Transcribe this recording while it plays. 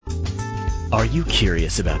Are you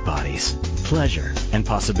curious about bodies, pleasure, and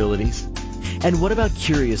possibilities? And what about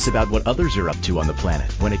curious about what others are up to on the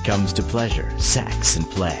planet when it comes to pleasure, sex, and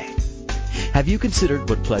play? Have you considered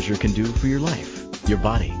what pleasure can do for your life, your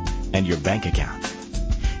body, and your bank account?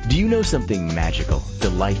 Do you know something magical,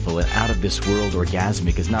 delightful, and out of this world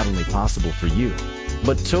orgasmic is not only possible for you,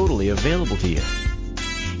 but totally available to you?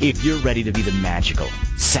 If you're ready to be the magical,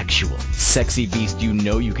 sexual, sexy beast you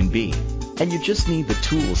know you can be, and you just need the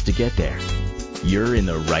tools to get there, you're in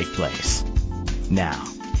the right place. Now,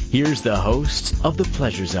 here's the host of The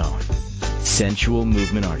Pleasure Zone, sensual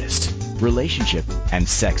movement artist, relationship and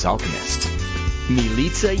sex alchemist,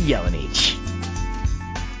 Milica Jelenic.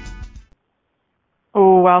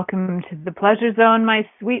 Welcome to The Pleasure Zone, my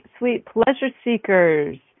sweet, sweet pleasure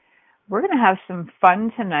seekers. We're going to have some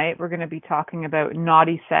fun tonight. We're going to be talking about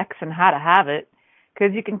naughty sex and how to have it.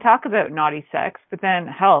 Because you can talk about naughty sex, but then,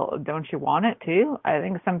 hell, don't you want it too? I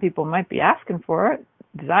think some people might be asking for it,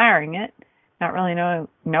 desiring it, not really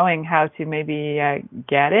knowing how to maybe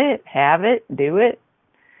get it, have it, do it.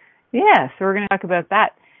 Yeah, so we're going to talk about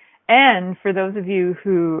that. And for those of you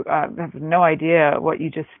who have no idea what you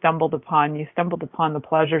just stumbled upon, you stumbled upon the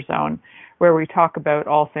Pleasure Zone, where we talk about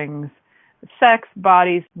all things sex,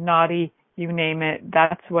 bodies, naughty, you name it.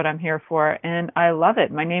 That's what I'm here for, and I love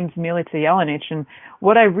it. My name's Milica Jelenic, and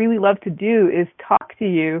what I really love to do is talk to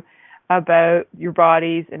you about your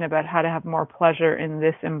bodies and about how to have more pleasure in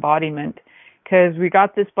this embodiment, because we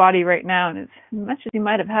got this body right now, and as much as you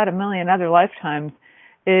might have had a million other lifetimes,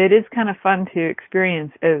 it is kind of fun to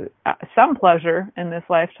experience some pleasure in this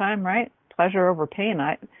lifetime, right? Pleasure over pain.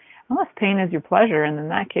 Unless pain is your pleasure, and in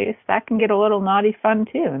that case, that can get a little naughty fun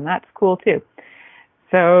too, and that's cool too.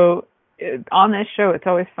 So on this show, it's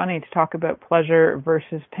always funny to talk about pleasure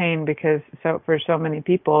versus pain, because for so many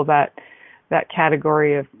people that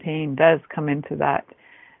category of pain does come into that.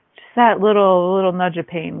 Just that little nudge of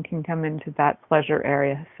pain can come into that pleasure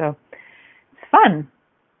area. So it's fun.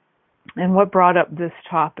 And what brought up this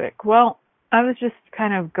topic? Well, I was just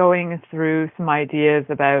kind of going through some ideas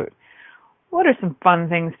about what are some fun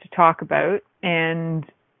things to talk about. And,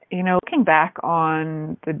 looking back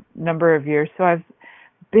on the number of years, so I've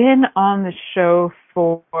been on the show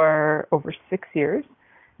for over 6 years.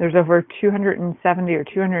 There's over 270 or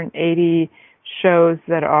 280 shows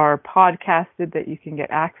that are podcasted that you can get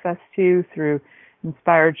access to through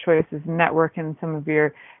Inspired Choices Network and some of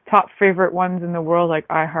your top favorite ones in the world like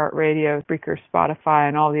iHeartRadio, Spreaker, Spotify,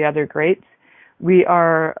 and all the other greats. We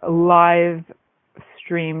are live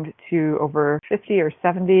streamed to over 50 or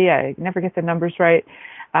 70, I never get the numbers right,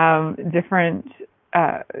 different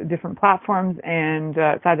platforms, and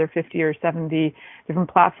it's either 50 or 70 different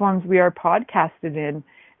platforms we are podcasted in.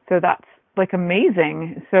 So that's like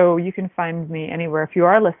amazing. So you can find me anywhere. If you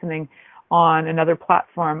are listening on another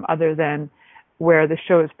platform other than where the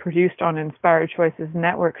show is produced on Inspired Choices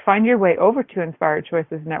Network, find your way over to Inspired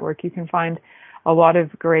Choices Network. You can find a lot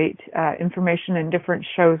of great information and different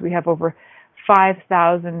shows. We have over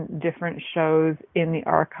 5,000 different shows in the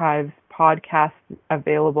archives, podcasts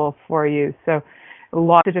available for you. So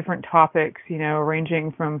lots of different topics,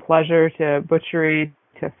 ranging from pleasure to butchery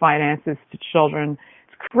to finances to children.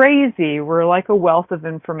 It's crazy. We're like a wealth of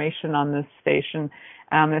information on this station,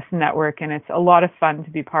 this network, and it's a lot of fun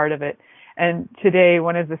to be part of it. And today,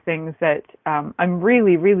 one of the things that I'm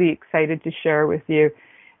really, really excited to share with you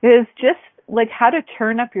is just like how to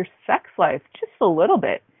turn up your sex life just a little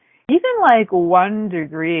bit. Even like 1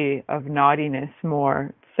 degree of naughtiness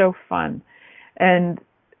more. It's so fun. And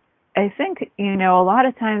I think, a lot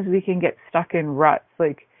of times we can get stuck in ruts.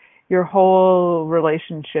 Like your whole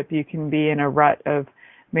relationship, you can be in a rut of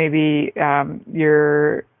maybe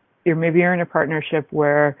you're in a partnership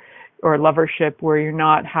or lovership where you're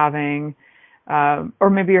not having, or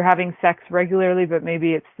maybe you're having sex regularly, but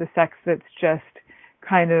maybe it's the sex that's just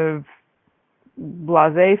kind of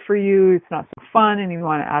blasé for you. It's not so fun, and you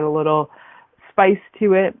want to add a little spice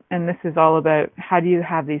to it. And this is all about how do you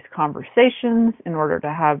have these conversations in order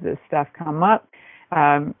to have this stuff come up.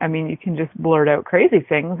 You can just blurt out crazy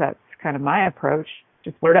things. That's kind of my approach.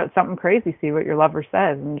 Just blurt out something crazy, see what your lover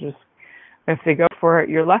says, and just if they go for it,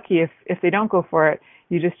 you're lucky. If they don't go for it,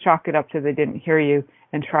 you just chalk it up to they didn't hear you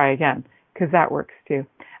and try again, because that works too.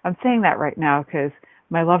 I'm saying that right now because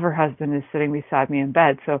my lover husband is sitting beside me in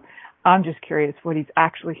bed, so I'm just curious what he's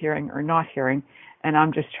actually hearing or not hearing, and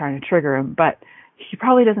I'm just trying to trigger him, but he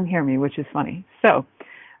probably doesn't hear me, which is funny. So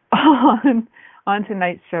on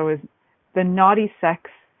tonight's show is the naughty sex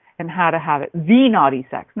and how to have it. The naughty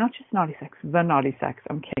sex, not just naughty sex, the naughty sex.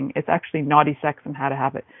 I'm kidding. It's actually naughty sex and how to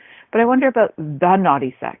have it. But I wonder about the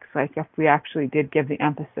naughty sex, like if we actually did give the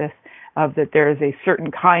emphasis of that there is a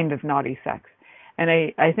certain kind of naughty sex. And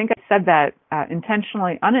I think I said that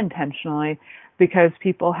intentionally, unintentionally, because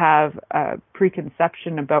people have a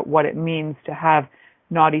preconception about what it means to have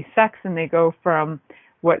naughty sex, and they go from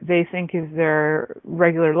what they think is their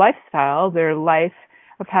regular lifestyle, their life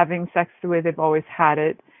of having sex the way they've always had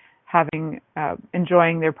it,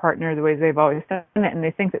 enjoying their partner the way they've always done it, and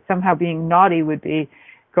they think that somehow being naughty would be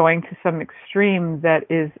going to some extreme that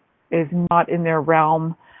is not in their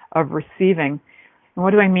realm of receiving. And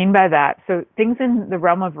what do I mean by that? So things in the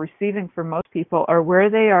realm of receiving for most people are where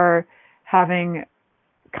they are having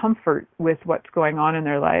comfort with what's going on in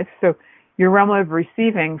their life. So your realm of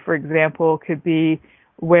receiving, for example, could be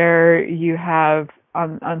where you have,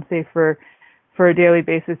 on say for a daily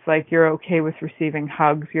basis, like you're okay with receiving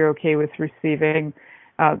hugs, you're okay with receiving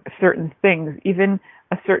certain things, even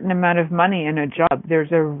a certain amount of money in a job.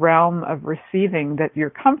 There's a realm of receiving that you're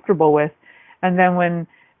comfortable with. And then when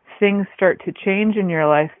things start to change in your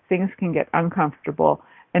life, things can get uncomfortable.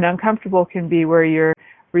 And uncomfortable can be where you're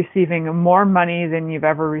receiving more money than you've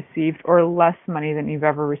ever received or less money than you've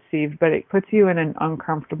ever received, but it puts you in an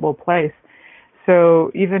uncomfortable place.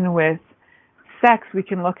 So even with sex, we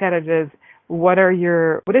can look at it as what is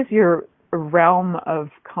your realm of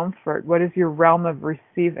comfort? What is your realm of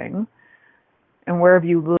receiving? And where have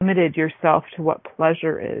you limited yourself to what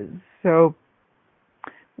pleasure is? So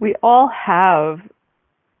we all have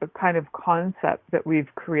a kind of concept that we've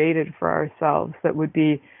created for ourselves that would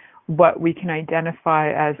be what we can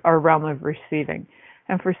identify as our realm of receiving.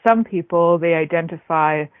 And for some people, they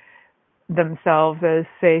identify themselves as,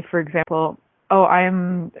 say, for example,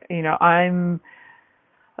 I'm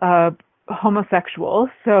homosexual,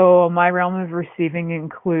 so my realm of receiving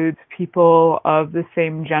includes people of the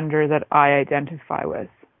same gender that I identify with.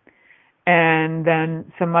 And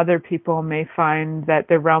then some other people may find that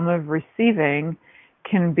the realm of receiving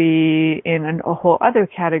can be in a whole other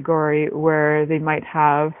category where they might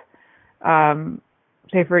have,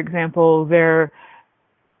 say, for example, they're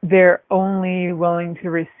only willing to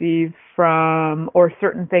receive from or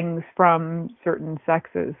certain things from certain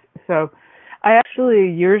sexes. So I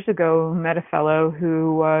actually years ago met a fellow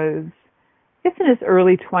who was, I guess, in his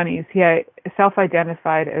early 20s. He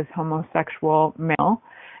self-identified as homosexual male,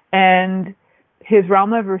 and his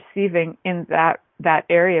realm of receiving in that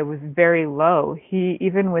area was very low. He,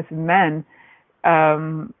 even with men,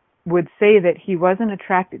 would say that he wasn't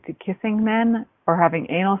attracted to kissing men or having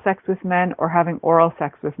anal sex with men or having oral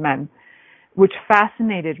sex with men, which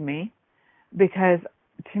fascinated me because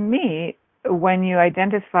to me, when you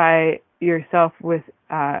identify yourself with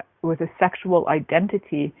a sexual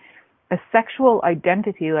identity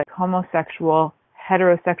like homosexual,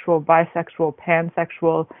 heterosexual, bisexual,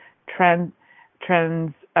 pansexual,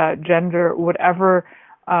 transgender, whatever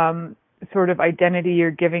sort of identity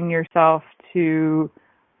you're giving yourself to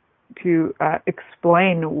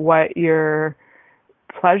explain what your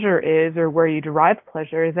pleasure is or where you derive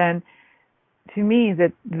pleasure, then to me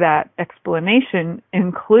that explanation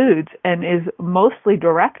includes and is mostly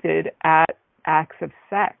directed at acts of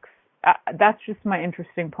sex. That's just my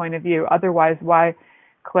interesting point of view. Otherwise, why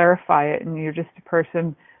clarify it? And you're just a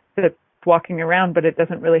person that's walking around, but it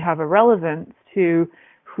doesn't really have a relevance to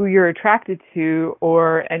who you're attracted to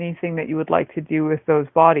or anything that you would like to do with those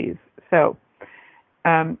bodies. So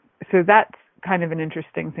that's kind of an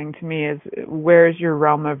interesting thing to me, is where's your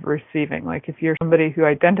realm of receiving? Like if you're somebody who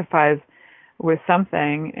identifies with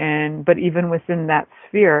something, but even within that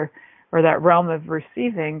sphere or that realm of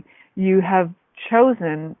receiving, you have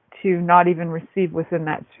chosen to not even receive within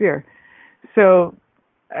that sphere. So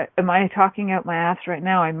am I talking out my ass right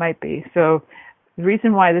now? I might be. So the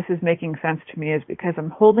reason why this is making sense to me is because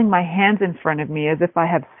I'm holding my hands in front of me as if I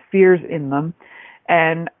have spheres in them,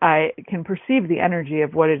 and I can perceive the energy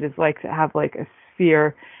of what it is like to have like a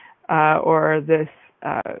sphere or this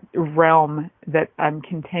realm that I'm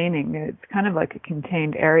containing. It's kind of like a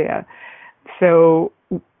contained area. So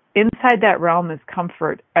inside that realm is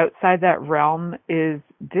comfort. Outside that realm is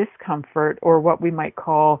discomfort, or what we might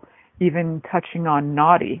call even touching on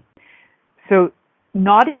naughty. So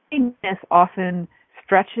naughtiness often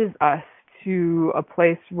stretches us to a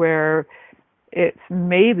place where it's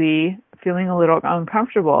maybe feeling a little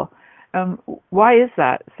uncomfortable. Why is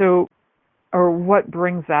that? So, or what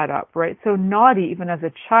brings that up, right? So naughty, even as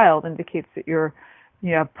a child, indicates that you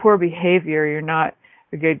have poor behavior, you're not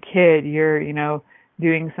a good kid, you're,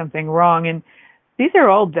 doing something wrong. And these are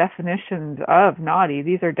all definitions of naughty.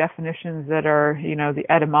 These are definitions that are, the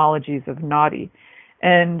etymologies of naughty.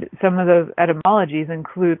 And some of those etymologies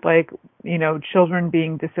include children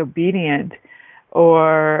being disobedient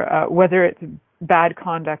or whether it's bad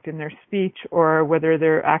conduct in their speech, or whether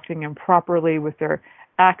they're acting improperly with their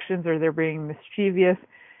actions, or they're being mischievous.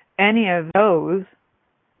 Any of those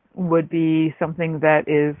would be something that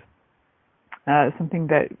is something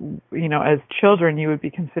that, as children, you would be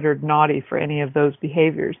considered naughty for any of those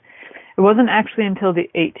behaviors. It wasn't actually until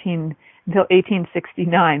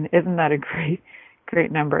 1869. Isn't that a great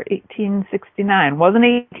number? 1869. Wasn't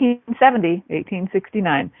 1870,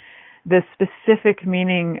 1869. The specific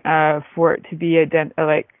meaning for it to be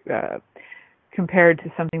compared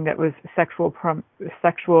to something that was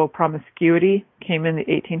sexual promiscuity came in the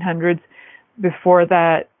 1800s. Before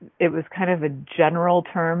that, it was kind of a general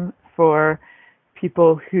term for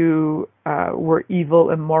people who were evil,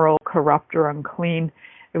 immoral, corrupt, or unclean.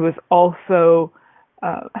 It was also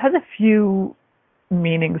has a few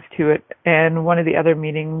meanings to it, and one of the other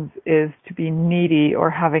meanings is to be needy or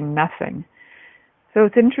having nothing. So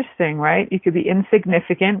it's interesting, right? You could be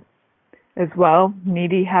insignificant as well,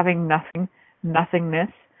 needy, having nothing, nothingness.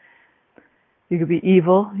 You could be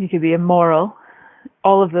evil, you could be immoral,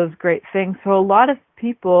 all of those great things. So a lot of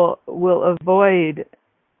people will avoid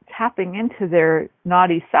tapping into their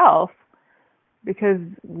naughty self because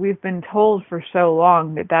we've been told for so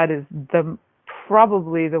long that is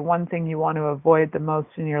probably the one thing you want to avoid the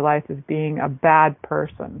most in your life is being a bad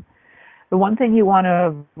person. The one thing you want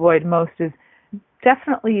to avoid most is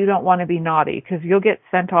definitely you don't want to be naughty, because you'll get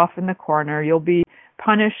sent off in the corner. You'll be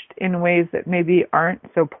punished in ways that maybe aren't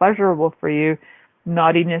so pleasurable for you.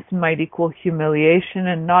 Naughtiness might equal humiliation,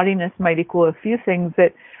 and naughtiness might equal a few things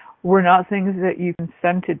that were not things that you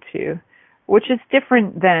consented to, which is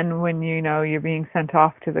different than when you're being sent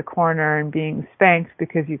off to the corner and being spanked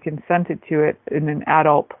because you consented to it in an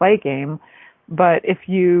adult play game. But if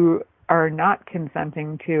you are not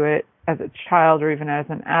consenting to it as a child or even as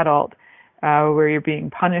an adult, where you're being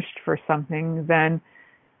punished for something, then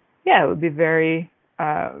it would be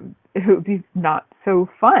it would be not so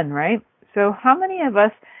fun, right? So how many of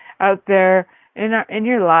us out there in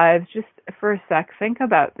your lives, just for a sec, think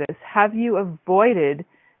about this. Have you avoided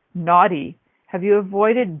naughty? Have you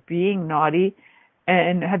avoided being naughty?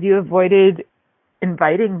 And have you avoided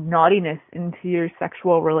inviting naughtiness into your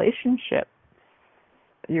sexual relationship,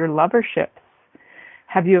 your loverships?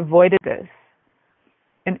 Have you avoided this?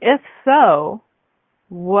 And if so,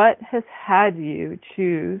 what has had you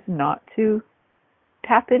choose not to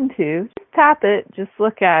tap into? Just tap it, just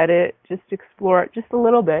look at it, just explore it just a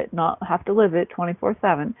little bit, not have to live it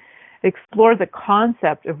 24/7. Explore the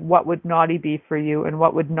concept of what would naughty be for you and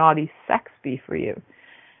what would naughty sex be for you.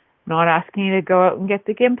 Not asking you to go out and get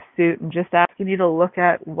the gimp suit, and just asking you to look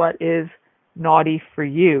at what is naughty for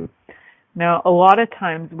you. Now, a lot of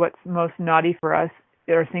times what's most naughty for us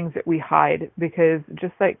are things that we hide, because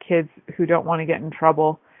just like kids who don't want to get in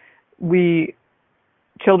trouble,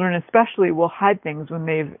 children especially, will hide things when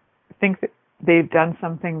they think that they've done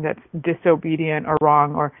something that's disobedient or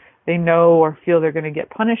wrong, or they know or feel they're going to get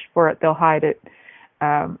punished for it. They'll hide it.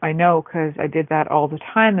 I know, because I did that all the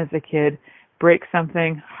time as a kid. Break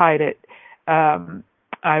something, hide it.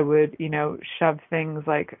 I would, shove things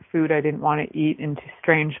like food I didn't want to eat into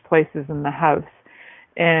strange places in the house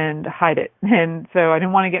and hide it. And so I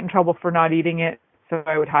didn't want to get in trouble for not eating it, so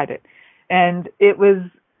I would hide it. And it was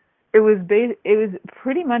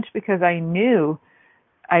pretty much because I knew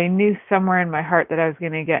somewhere in my heart that I was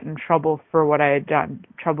going to get in trouble for what I had done.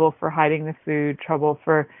 Trouble for hiding the food, trouble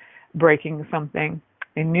for breaking something.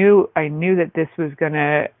 I knew that this was going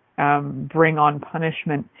to bring on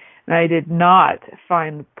punishment, and I did not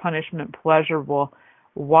find punishment pleasurable.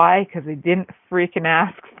 Why? Because I didn't freaking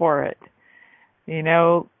ask for it.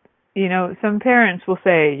 Some parents will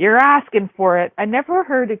say, "You're asking for it." I never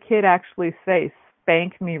heard a kid actually say,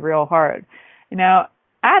 "Spank me real hard."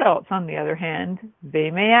 Adults, on the other hand,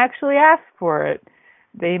 they may actually ask for it.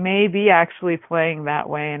 They may be actually playing that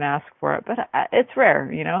way and ask for it, but it's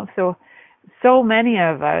rare, So many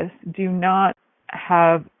of us do not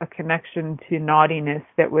have a connection to naughtiness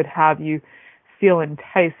that would have you feel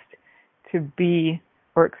enticed to be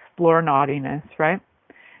or explore naughtiness, right?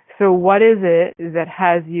 So what is it that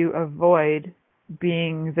has you avoid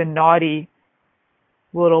being the naughty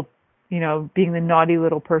little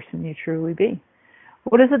person you truly be?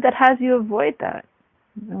 What is it that has you avoid that?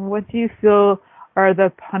 What do you feel are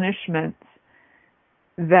the punishments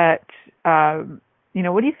that, what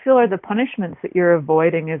do you feel are the punishments that you're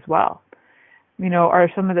avoiding as well? Are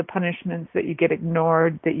some of the punishments that you get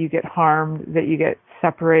ignored, that you get harmed, that you get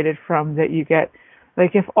separated from, that you get,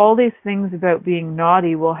 if all these things about being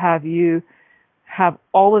naughty will have you have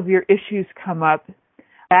all of your issues come up,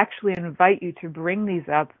 I actually invite you to bring these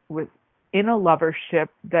up with in a lovership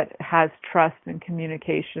that has trust and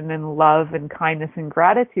communication and love and kindness and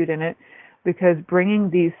gratitude in it, because bringing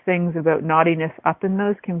these things about naughtiness up in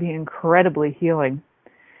those can be incredibly healing.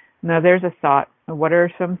 Now, there's a thought. What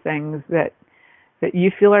are some things that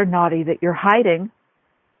you feel are naughty that you're hiding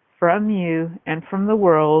from you and from the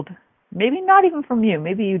world? Maybe not even from you.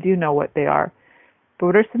 Maybe you do know what they are. But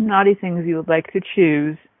what are some naughty things you would like to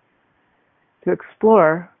choose to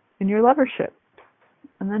explore in your lovership?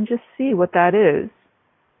 And then just see what that is.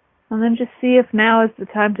 And then just see if now is the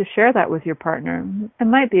time to share that with your partner. It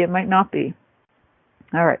might be, it might not be.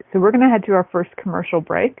 All right, so we're going to head to our first commercial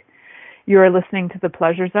break. You are listening to The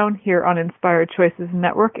Pleasure Zone here on Inspired Choices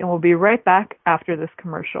Network, and we'll be right back after this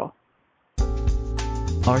commercial.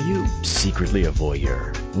 Are you secretly a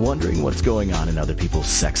voyeur, wondering what's going on in other people's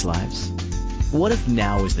sex lives? What if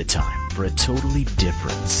now is the time for a totally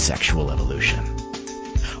different sexual evolution?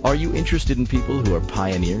 Are you interested in people who are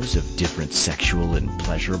pioneers of different sexual and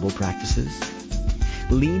pleasurable practices?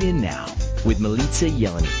 Lean in now with Milica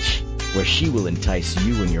Jelenic, where she will entice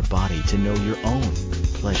you and your body to know your own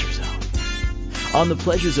pleasure zone. On the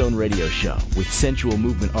Pleasure Zone radio show with sensual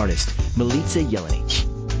movement artist Milica Jelenic,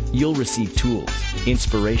 you'll receive tools,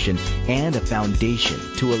 inspiration, and a foundation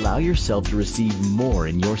to allow yourself to receive more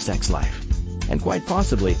in your sex life, and quite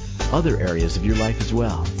possibly other areas of your life as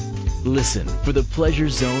well. Listen for The Pleasure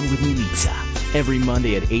Zone with Milica every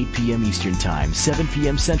Monday at 8 p.m. Eastern Time, 7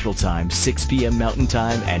 p.m. Central Time, 6 p.m. Mountain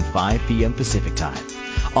Time, and 5 p.m. Pacific Time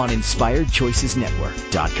on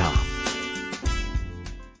InspiredChoicesNetwork.com.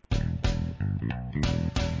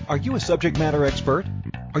 Are you a subject matter expert?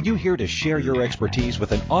 Are you here to share your expertise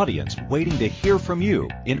with an audience waiting to hear from you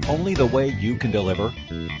in only the way you can deliver?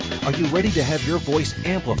 Are you ready to have your voice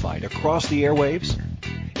amplified across the airwaves?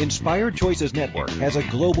 Inspired Choices Network has a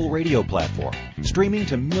global radio platform streaming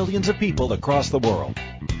to millions of people across the world.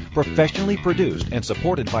 Professionally produced and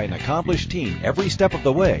supported by an accomplished team every step of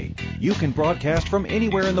the way, you can broadcast from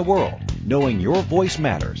anywhere in the world, knowing your voice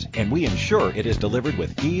matters, and we ensure it is delivered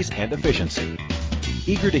with ease and efficiency.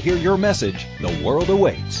 Eager to hear your message, the world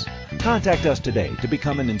awaits. Contact us today to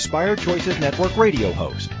become an Inspired Choices Network radio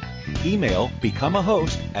host. Email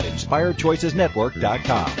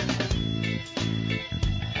becomeahost@inspiredchoicesnetwork.com.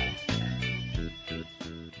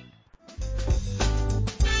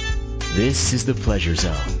 This is The Pleasure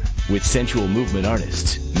Zone with sensual movement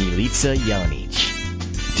artist Milica Jelenic.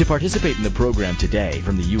 To participate in the program today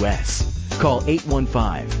from the U.S., call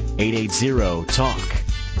 815-880-TALK.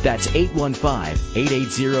 That's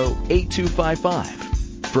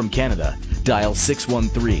 815-880-8255. From Canada, dial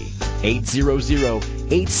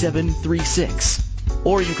 613-800-8736.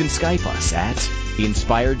 Or you can Skype us at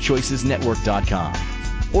InspiredChoicesNetwork.com.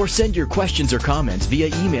 Or send your questions or comments via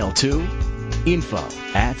email to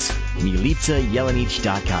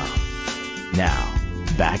info@MilicaJelenic.com. Now,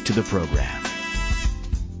 back to the program.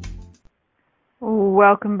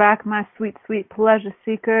 Welcome back, my sweet, sweet pleasure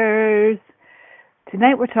seekers.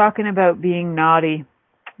 Tonight we're talking about being naughty.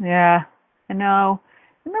 Yeah, I know.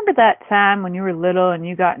 Remember that time when you were little and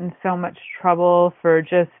you got in so much trouble for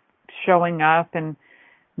just showing up, and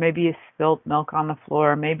maybe you spilled milk on the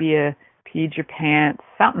floor, maybe you peed your pants,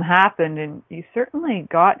 something happened, and you certainly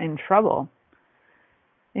got in trouble.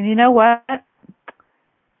 And you know what?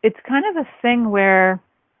 It's kind of a thing where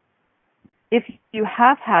if you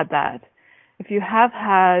have had that, if you have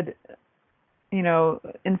had,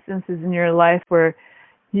 instances in your life where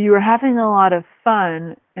you were having a lot of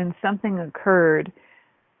fun and something occurred,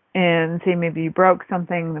 and say maybe you broke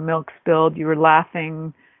something, the milk spilled, you were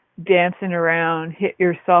laughing, dancing around, hit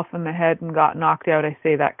yourself in the head and got knocked out. I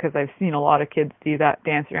say that because I've seen a lot of kids do that,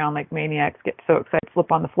 dance around like maniacs, get so excited,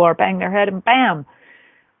 flip on the floor, bang their head, and bam!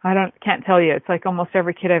 Can't tell you. It's like almost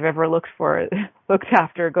every kid I've ever looked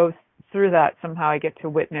after goes through that. Somehow I get to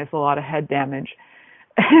witness a lot of head damage.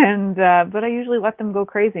 And but I usually let them go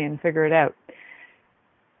crazy and figure it out.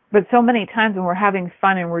 But so many times when we're having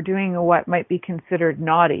fun and we're doing what might be considered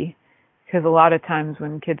naughty, because a lot of times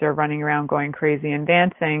when kids are running around going crazy and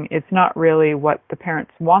dancing, it's not really what the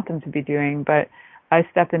parents want them to be doing, but I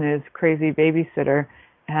step in as crazy babysitter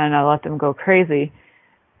and I let them go crazy.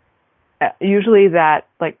 Usually that,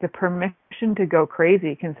 like, the permission to go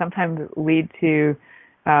crazy can sometimes lead to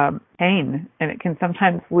pain, and it can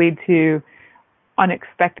sometimes lead to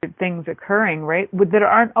unexpected things occurring, right, that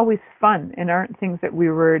aren't always fun and aren't things that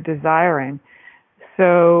we were desiring.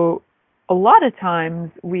 So a lot of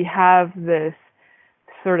times we have this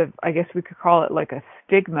sort of, I guess we could call it like a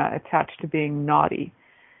stigma attached to being naughty.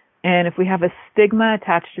 And if we have a stigma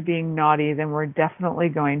attached to being naughty, then we're definitely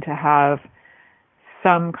going to have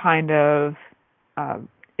some kind of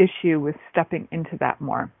issue with stepping into that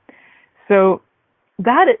more. So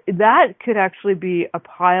that could actually be a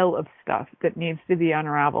pile of stuff that needs to be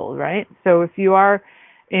unraveled, right? So if you are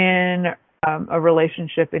in a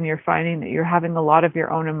relationship and you're finding that you're having a lot of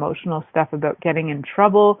your own emotional stuff about getting in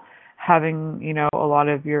trouble, having, a lot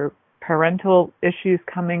of your parental issues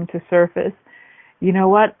coming to surface, you know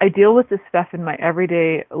what? I deal with this stuff in my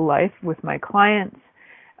everyday life with my clients.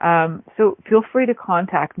 So feel free to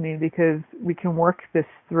contact me because we can work this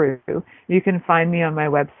through. You can find me on my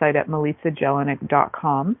website at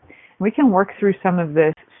milicajelenic.com. We can work through some of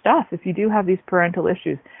this stuff if you do have these parental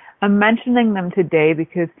issues. I'm mentioning them today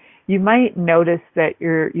because you might notice that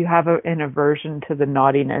you have an aversion to the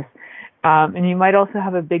naughtiness. And you might also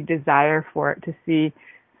have a big desire for it to see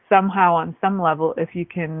somehow on some level if you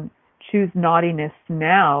can choose naughtiness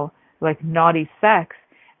now, like naughty sex,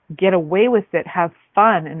 get away with it, have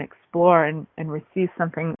fun and explore and receive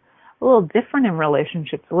something a little different in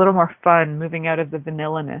relationships, a little more fun, moving out of the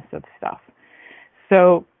vanilla-ness of stuff.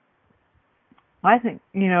 So I think,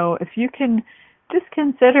 if you can just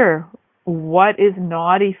consider what is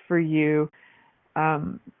naughty for you,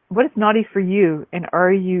 and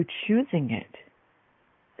are you choosing it?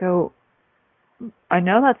 So I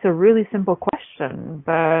know that's a really simple question,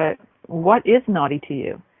 but what is naughty to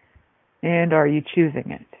you? And are you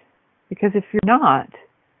choosing it? Because if you're not,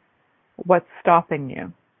 what's stopping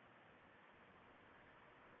you?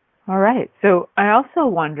 All right. So I also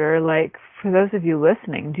wonder, for those of you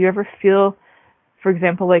listening, do you ever feel, for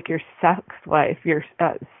example, like your sex life, your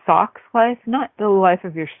socks life, not the life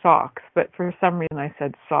of your socks, but for some reason I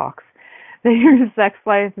said socks, that your sex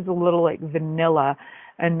life is a little like vanilla,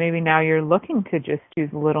 and maybe now you're looking to just choose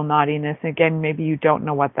a little naughtiness. Again, maybe you don't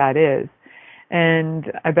know what that is.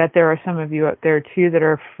 And I bet there are some of you out there too that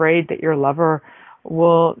are afraid that your lover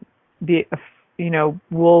will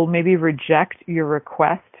will maybe reject your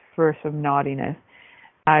request for some naughtiness.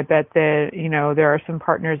 I bet that, there are some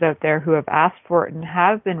partners out there who have asked for it and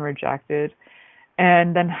have been rejected.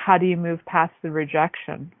 And then how do you move past the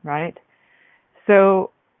rejection, right?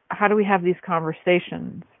 So how do we have these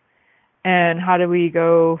conversations? And how do we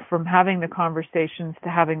go from having the conversations to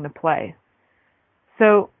having the play?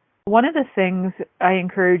 So one of the things I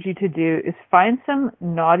encourage you to do is find some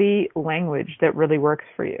naughty language that really works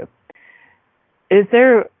for you.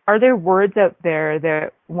 Are there words out there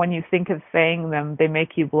that when you think of saying them, they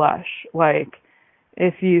make you blush? Like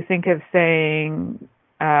if you think of saying,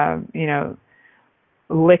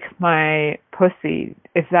 lick my pussy,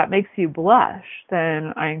 if that makes you blush,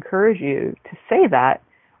 then I encourage you to say that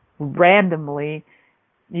randomly,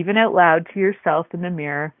 even out loud to yourself in the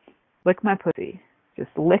mirror. Lick my pussy.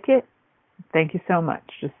 Just lick it. Thank you so much.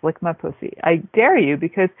 Just lick my pussy. I dare you,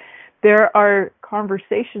 because there are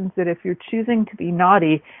conversations that if you're choosing to be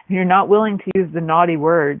naughty and you're not willing to use the naughty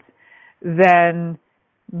words, then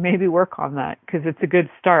maybe work on that, because it's a good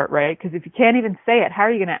start, right? Because if you can't even say it, how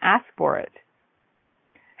are you going to ask for it?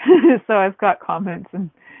 So I've got comments in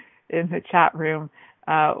the chat room.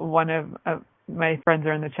 One of my friends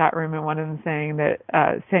are in the chat room, and one of them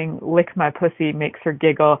saying lick my pussy makes her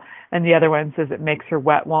giggle, and the other one says it makes her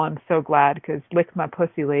wet. Well, I'm so glad, because lick my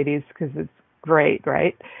pussy, ladies, because it's great,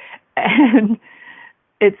 right? And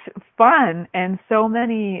it's fun, and so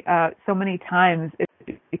many times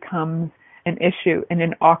it becomes an issue and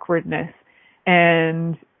an awkwardness.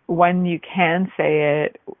 And when you can say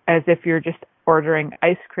it as if you're just ordering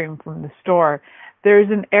ice cream from the store, there's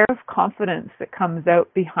an air of confidence that comes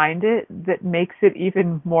out behind it that makes it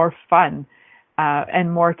even more fun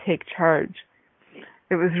and more take charge.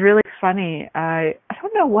 It was really funny. I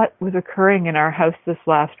don't know what was occurring in our house this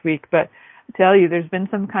last week, but I tell you, there's been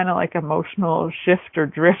some kind of like emotional shift or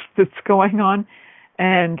drift that's going on.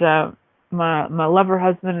 And my lover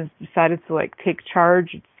husband has decided to like take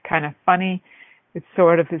charge. It's kind of funny. It's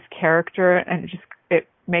sort of his character, and it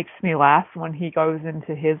makes me laugh when he goes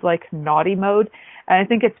into his like naughty mode. And I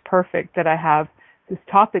think it's perfect that I have this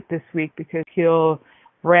topic this week, because he'll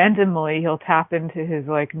tap into his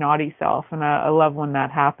like naughty self, and I love when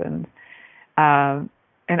that happens. And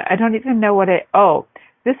I don't even know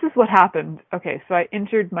this is what happened. Okay, so I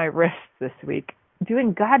injured my wrist this week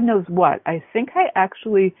doing God knows what. I think I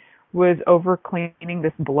actually was over cleaning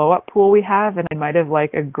this blow up pool we have, and I might have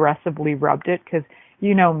like aggressively rubbed it, because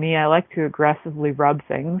you know me, I like to aggressively rub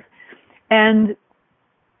things. And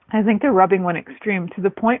I think the rubbing went extreme to the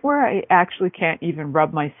point where I actually can't even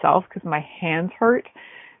rub myself because my hands hurt.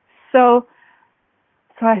 So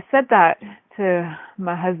I said that to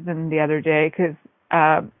my husband the other day, because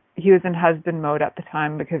he was in husband mode at the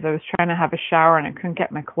time, because I was trying to have a shower and I couldn't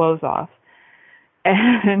get my clothes off.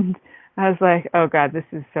 And I was like, oh God, this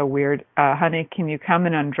is so weird. Honey, can you come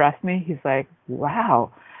and undress me? He's like,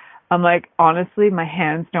 wow. I'm like, honestly, my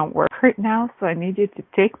hands don't work right now, so I need you to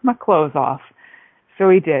take my clothes off. So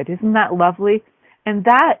he did. Isn't that lovely? And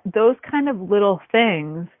those kind of little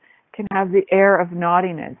things can have the air of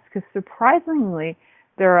naughtiness, because surprisingly,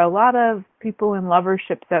 there are a lot of people in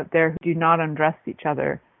loverships out there who do not undress each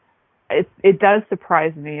other. It does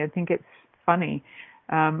surprise me. I think it's funny,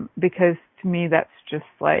 because to me that's just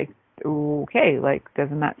like, okay, like,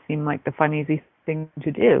 doesn't that seem like the fun, easy thing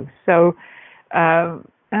to do? So,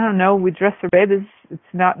 I don't know, we dress our babies, it's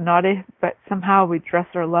not naughty, but somehow we dress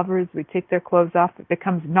our lovers, we take their clothes off, it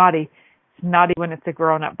becomes naughty. It's naughty when it's a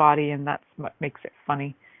grown-up body, and that's what makes it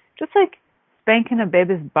funny. Just like spanking a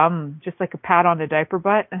baby's bum, just like a pat on the diaper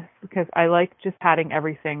butt, because I like just patting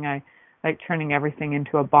everything. I like turning everything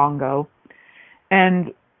into a bongo.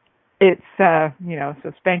 And it's, so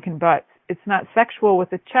spanking butts. It's not sexual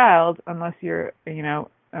with a child unless you're,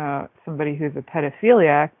 somebody who's a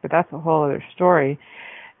pedophiliac, but that's a whole other story.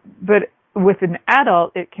 But with an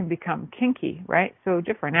adult, it can become kinky, right? So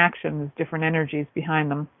different actions, different energies behind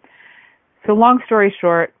them. So long story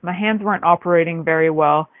short, my hands weren't operating very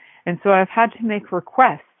well, and so I've had to make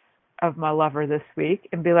requests of my lover this week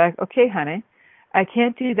and be like, okay, honey, I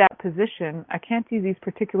can't do that position. I can't do these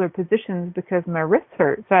particular positions because my wrists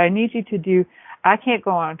hurt. So I need you to do, I can't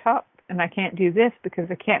go on top, and I can't do this because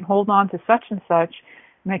I can't hold on to such and such,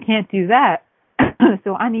 and I can't do that.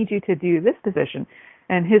 So I need you to do this position.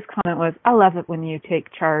 And his comment was, I love it when you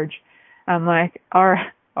take charge. I'm like, all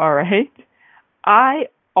right. I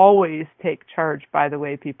always take charge, by the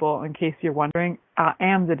way, people, in case you're wondering. I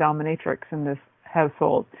am the dominatrix in this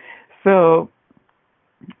household. So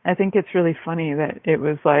I think it's really funny that it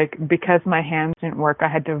was like, because my hands didn't work, I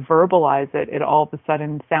had to verbalize it. It all of a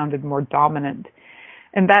sudden sounded more dominant.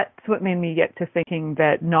 And that's what made me get to thinking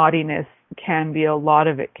that naughtiness can be, a lot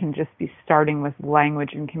of it can just be starting with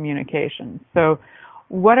language and communication. So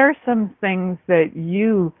what are some things that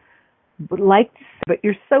you would like to say, but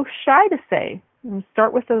you're so shy to say? And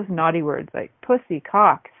start with those naughty words like pussy,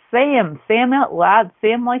 cock. Say them out loud. Say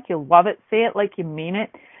them like you love it. Say it like you mean it.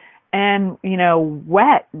 And,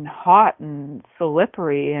 wet and hot and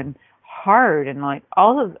slippery and hard and like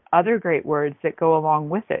all those other great words that go along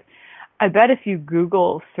with it. I bet if you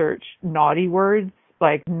Google search naughty words,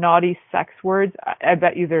 like naughty sex words, I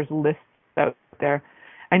bet you there's lists out there.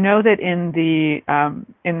 I know that in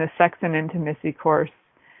the sex and intimacy course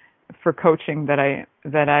for coaching that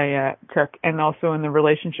I took, and also in the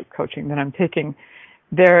relationship coaching that I'm taking,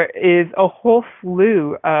 there is a whole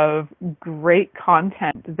slew of great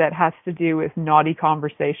content that has to do with naughty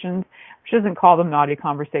conversations. Which doesn't call them naughty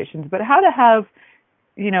conversations, but how to have,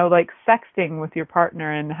 like sexting with your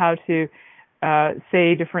partner and how to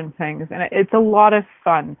say different things. And it's a lot of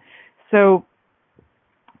fun. So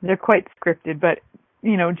they're quite scripted, but,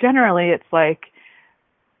 generally it's like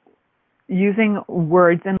using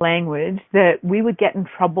words and language that we would get in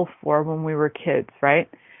trouble for when we were kids, right?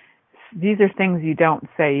 These are things you don't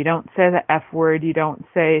say. You don't say the F word. You don't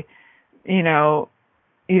say, you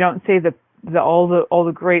don't say all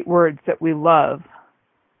the great words that we love,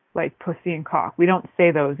 like pussy and cock. We don't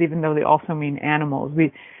say those, even though they also mean animals.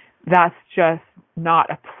 That's just not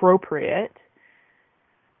appropriate.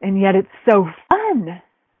 And yet it's so fun,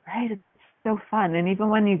 right? It's so fun. And even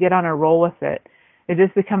when you get on a roll with it, it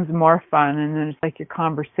just becomes more fun. And then it's like your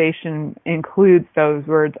conversation includes those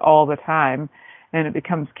words all the time. And it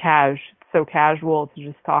becomes so casual to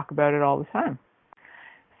just talk about it all the time.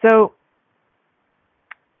 So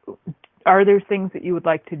are there things that you would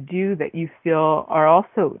like to do that you feel are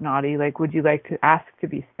also naughty? Like, would you like to ask to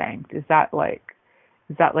be spanked? Is that like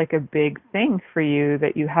a big thing for you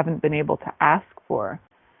that you haven't been able to ask for?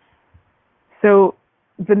 So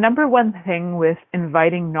the number one thing with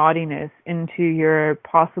inviting naughtiness into your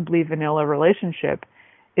possibly vanilla relationship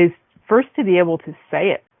is first to be able to say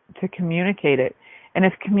it, to communicate it. And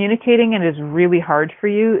if communicating it is really hard for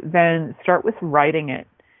you, then start with writing it.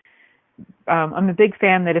 I'm a big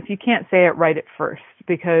fan that if you can't say it, write it first,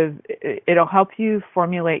 because it'll help you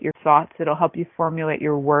formulate your thoughts. It'll help you formulate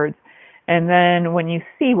your words. And then when you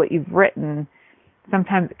see what you've written,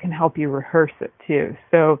 sometimes it can help you rehearse it too.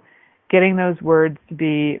 So getting those words to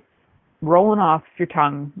be rolling off your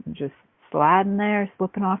tongue, just sliding there,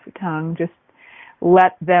 slipping off your tongue, just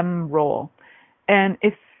let them roll. And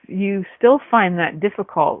if you still find that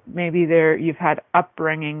difficult, maybe you've had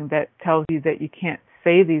upbringing that tells you that you can't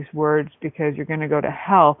say these words because you're going to go to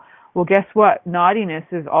hell. Well, guess what? Naughtiness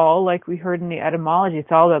is all, like we heard in the etymology,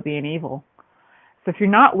 it's all about being evil. So if you're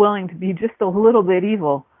not willing to be just a little bit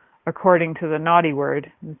evil, according to the naughty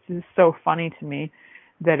word, it's just so funny to me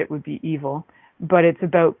that it would be evil, but it's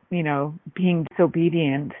about, being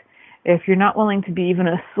disobedient if you're not willing to be even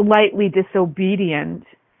a slightly disobedient,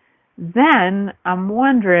 then I'm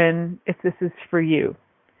wondering if this is for you.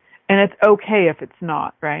 And it's okay if it's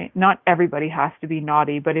not, right? Not everybody has to be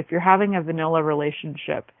naughty, but if you're having a vanilla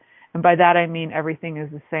relationship, and by that I mean everything is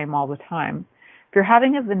the same all the time, if you're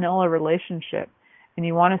having a vanilla relationship and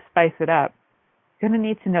you want to spice it up, you're going to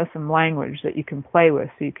need to know some language that you can play with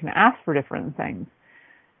so you can ask for different things.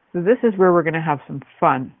 So this is where we're going to have some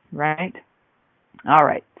fun, right? All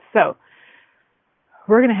right, so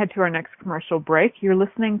we're going to head to our next commercial break. You're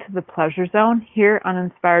listening to The Pleasure Zone here on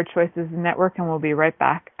Inspired Choices Network, and we'll be right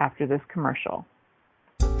back after this commercial.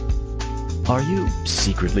 Are you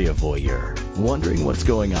secretly a voyeur, wondering what's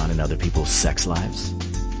going on in other people's sex lives?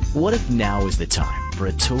 What if now is the time for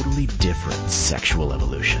a totally different sexual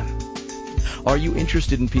evolution? Are you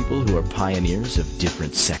interested in people who are pioneers of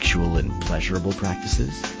different sexual and pleasurable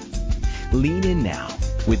practices? Lean in now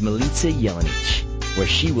with Milica Jelenic, where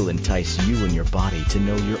she will entice you and your body to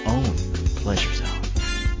know your own pleasure zone.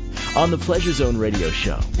 On the Pleasure Zone radio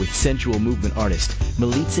show with sensual movement artist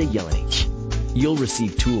Milica Jelenic, you'll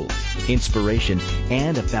receive tools, inspiration,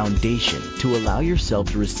 and a foundation to allow yourself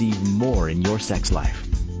to receive more in your sex life,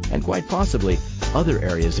 and quite possibly other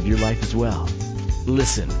areas of your life as well.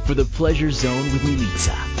 Listen for the Pleasure Zone with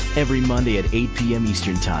Milica every Monday at 8 p.m.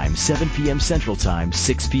 Eastern Time, 7 p.m. Central Time,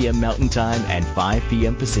 6 p.m. Mountain Time, and 5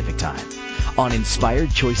 p.m. Pacific Time on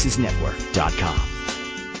InspiredChoicesNetwork.com.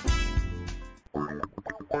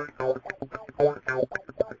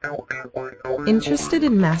 Interested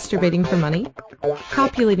in masturbating for money,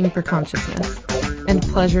 copulating for consciousness, and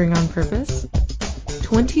pleasuring on purpose?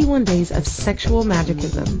 21 Days of Sexual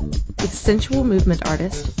Magicism with sensual movement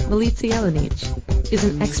artist Milica Jelenic is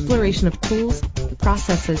an exploration of tools,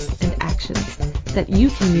 processes, and actions that you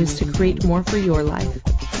can use to create more for your life,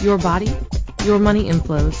 your body, your money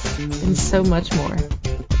inflows, and so much more.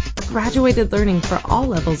 Graduated learning for all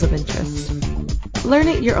levels of interest. Learn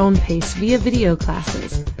at your own pace via video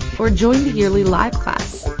classes or join the yearly live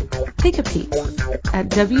class. Take a peek at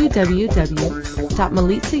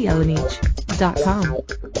www.milicajelenic.com.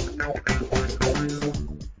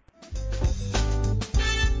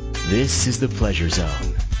 This is the Pleasure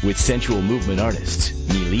Zone with sensual movement artist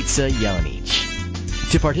Milica Jelenic.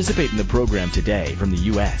 To participate in the program today from the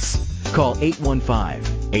U.S., call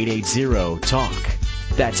 815-880-TALK.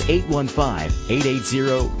 That's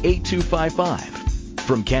 815-880-8255.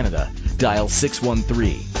 From Canada, dial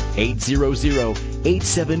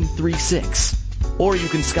 613-800-8736. Or you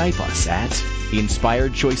can Skype us at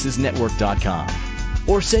InspiredChoicesNetwork.com.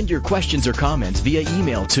 Or send your questions or comments via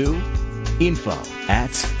email to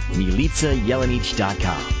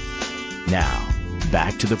info@MilicaJelenic.com. Now,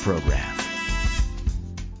 back to the program.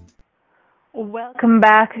 Welcome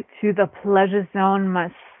back to the Pleasure Zone,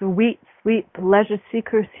 my sweet, sweet pleasure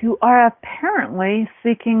seekers who are apparently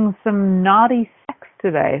seeking some naughty sex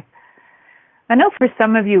today. I know for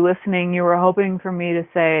some of you listening, you were hoping for me to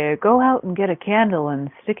say, go out and get a candle and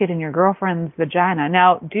stick it in your girlfriend's vagina.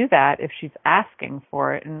 Now, do that if she's asking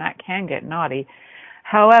for it, and that can get naughty.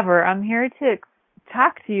 However, I'm here to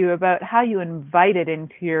talk to you about how you invite it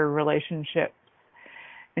into your relationships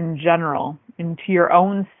in general, into your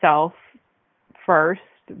own self first,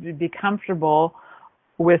 to be comfortable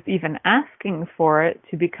with even asking for it,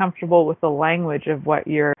 to be comfortable with the language of what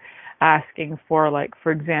you're asking for. Like,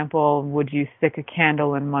 for example, would you stick a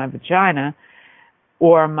candle in my vagina?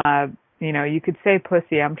 Or you could say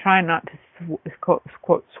pussy. I'm trying not to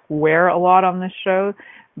quote swear a lot on this show,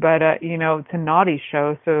 but it's a naughty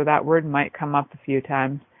show, so that word might come up a few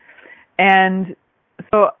times. And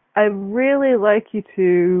so I really like you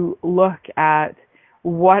to look at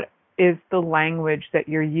what is the language that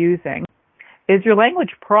you're using. Is your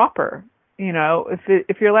language proper?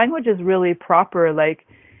 If your language is really proper, like,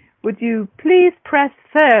 would you please press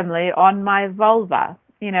firmly on my vulva?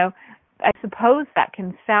 I suppose that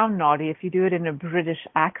can sound naughty if you do it in a British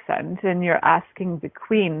accent and you're asking the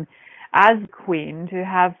Queen, as Queen, to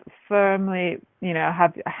have a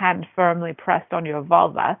hand firmly pressed on your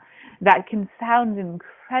vulva. That can sound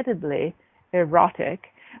incredibly erotic.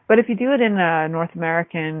 But if you do it in a North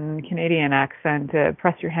American, Canadian accent,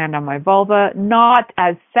 press your hand on my vulva, not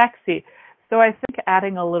as sexy. So I think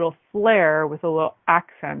adding a little flair with a little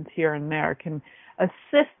accent here and there can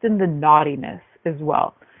assist in the naughtiness as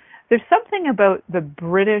well. There's something about the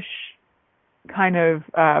British kind of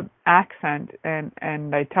accent,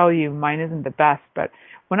 and I tell you, mine isn't the best, but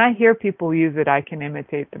when I hear people use it, I can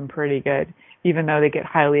imitate them pretty good, even though they get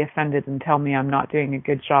highly offended and tell me I'm not doing a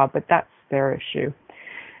good job, but that's their issue.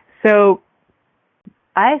 So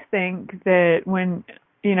I think that when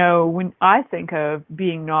when I think of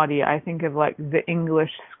being naughty, I think of like the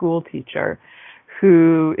English school teacher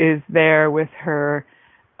who is there with her,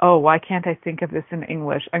 oh, why can't I think of this in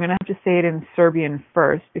English? I'm going to have to say it in Serbian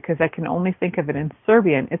first because I can only think of it in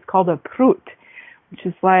Serbian. It's called a prut, which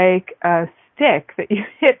is like a stick that you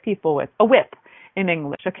hit people with, a whip in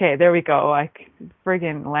English. Okay, there we go.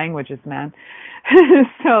 Friggin' languages, man.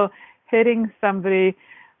 So hitting somebody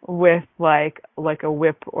with like a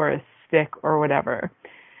whip or a stick or whatever.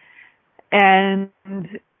 And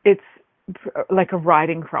it's like a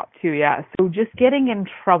riding crop too, yeah. So just getting in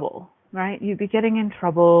trouble, right? You'd be getting in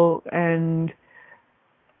trouble, and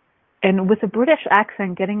with a British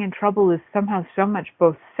accent, getting in trouble is somehow so much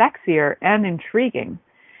both sexier and intriguing.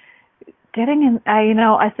 Getting in,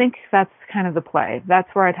 I think that's kind of the play. That's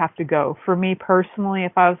where I'd have to go. For me personally,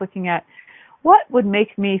 if I was looking at what would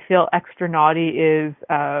make me feel extra naughty is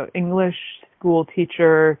English school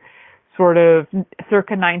teacher, sort of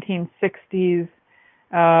circa 1960s,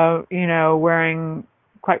 wearing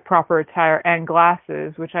quite proper attire and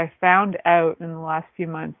glasses, which I found out in the last few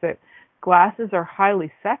months that glasses are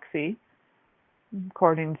highly sexy.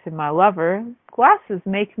 According to my lover, glasses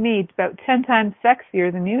make me about 10 times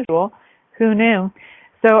sexier than usual. Who knew?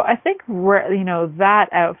 So I think that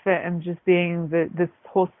outfit and just being this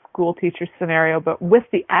whole school teacher scenario, but with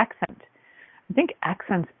the accent. I think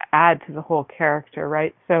accents add to the whole character,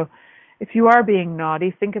 right? So if you are being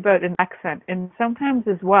naughty, think about an accent. And sometimes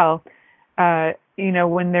as well,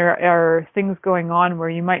 when there are things going on where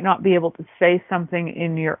you might not be able to say something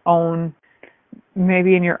in your own,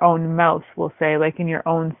 maybe in your own mouth, we'll say, like in your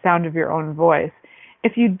own sound of your own voice.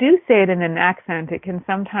 If you do say it in an accent, it can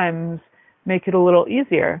sometimes make it a little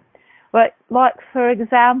easier. But like, for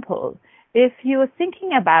example, if you were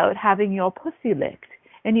thinking about having your pussy licked,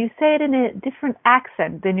 and you say it in a different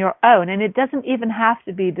accent than your own, and it doesn't even have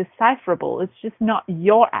to be decipherable, it's just not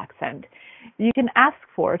your accent, you can ask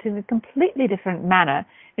for it in a completely different manner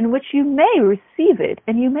in which you may receive it,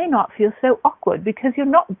 and you may not feel so awkward because you're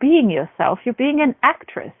not being yourself, you're being an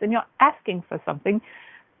actress, and you're asking for something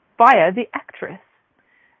via the actress.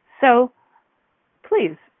 So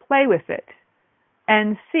please play with it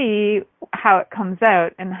and see how it comes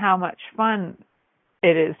out and how much fun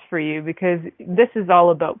it is for you, because this is all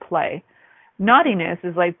about play. Naughtiness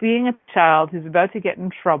is like being a child who's about to get in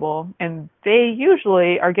trouble, and they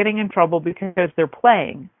usually are getting in trouble because they're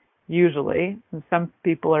playing, usually. And some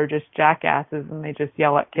people are just jackasses and they just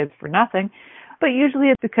yell at kids for nothing, but usually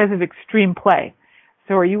it's because of extreme play.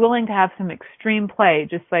 So are you willing to have some extreme play,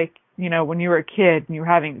 just like, when you were a kid and you were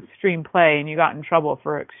having extreme play and you got in trouble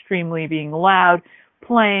for extremely being loud,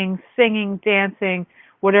 playing, singing, dancing,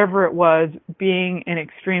 whatever it was, being an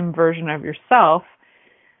extreme version of yourself,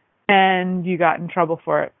 and you got in trouble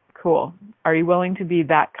for it. Cool. Are you willing to be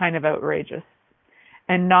that kind of outrageous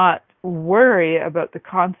and not worry about the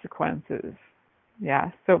consequences?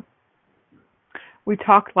 Yeah. So we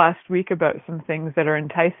talked last week about some things that are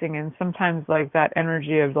enticing, and sometimes like that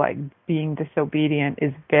energy of like being disobedient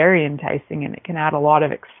is very enticing, and it can add a lot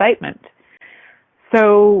of excitement.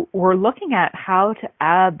 So we're looking at how to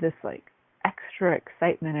add this like extra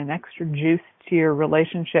excitement and extra juice to your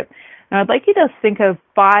relationship. Now, I'd like you to think of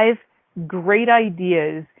 5 great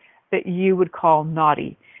ideas that you would call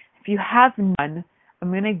naughty. If you have none,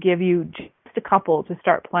 I'm going to give you just a couple to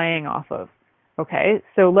start playing off of. Okay,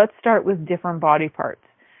 so let's start with different body parts.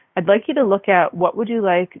 I'd like you to look at what would you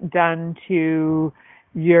like done to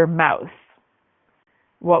your mouth?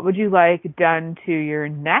 What would you like done to your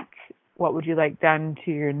neck? What would you like done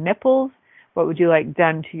to your nipples? What would you like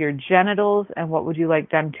done to your genitals? And what would you like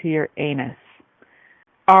done to your anus?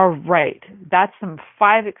 All right, that's some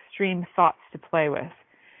 5 extreme thoughts to play with.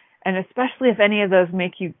 And especially if any of those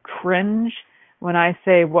make you cringe when I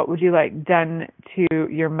say, what would you like done to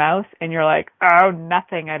your mouth? And you're like, oh,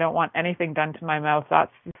 nothing. I don't want anything done to my mouth.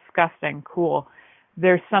 That's disgusting. Cool.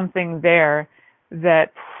 There's something there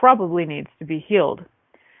that probably needs to be healed.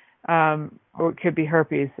 Or it could be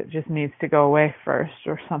herpes that just needs to go away first,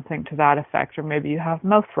 or something to that effect. Or maybe you have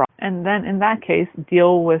mouth rot. And then in that case,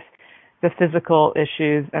 deal with the physical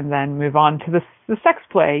issues and then move on to the sex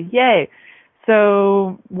play. Yay.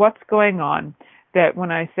 So what's going on that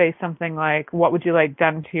when I say something like, what would you like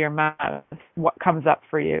done to your mouth? What comes up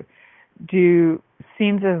for you? Do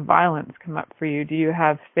scenes of violence come up for you? Do you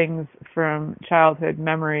have things from childhood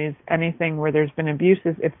memories, anything where there's been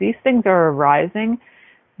abuses? If these things are arising,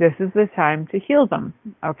 this is the time to heal them,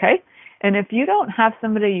 okay? And if you don't have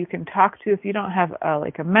somebody you can talk to, if you don't have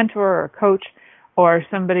a mentor or a coach or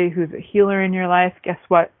somebody who's a healer in your life, guess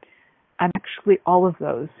what? I'm actually all of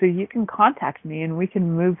those. So you can contact me and we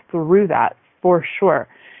can move through that for sure.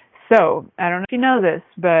 So, I don't know if you know this,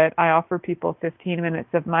 but I offer people 15 minutes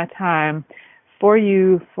of my time for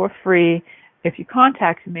you for free. If you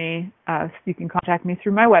contact me, you can contact me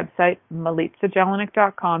through my website,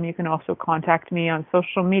 milicajelenic.com. You can also contact me on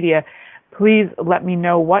social media. Please let me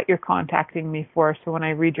know what you're contacting me for, so when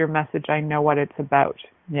I read your message, I know what it's about.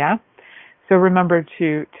 Yeah? So remember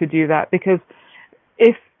to do that, because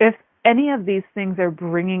if any of these things are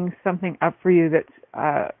bringing something up for you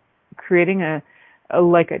that's creating a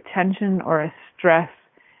tension or a stress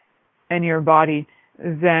in your body,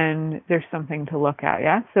 then there's something to look at.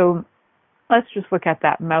 Yeah. So let's just look at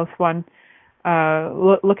that mouth one.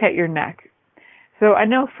 Look at your neck. So I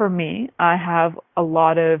know for me, I have a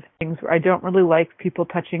lot of things where I don't really like people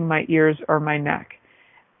touching my ears or my neck.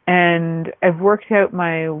 And I've worked out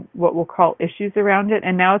my, what we'll call issues around it,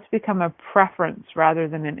 and now it's become a preference rather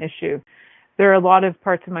than an issue. There are a lot of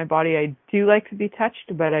parts of my body I do like to be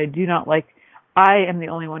touched, but I do not like, I am the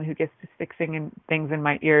only one who gets to stick things in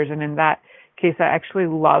my ears, and in that case, I actually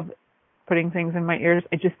love putting things in my ears.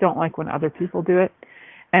 I just don't like when other people do it.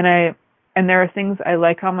 And there are things I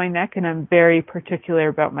like on my neck, and I'm very particular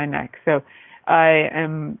about my neck. So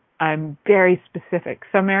I'm very specific.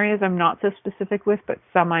 Some areas I'm not so specific with, but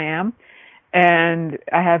some I am. And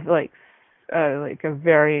I have like a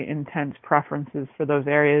very intense preferences for those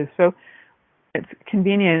areas. So it's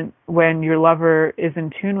convenient when your lover is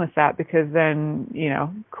in tune with that, because then,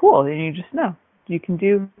 cool, and you just know. You can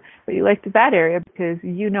do what you like to that area because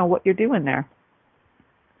you know what you're doing there.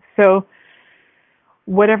 So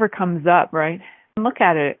whatever comes up, right? Look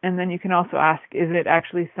at it, and then you can also ask, is it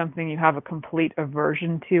actually something you have a complete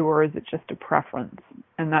aversion to, or is it just a preference?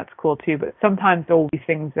 And that's cool too. But sometimes there will be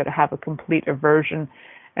things that have a complete aversion,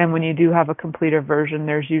 and when you do have a complete aversion,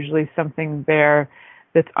 there's usually something there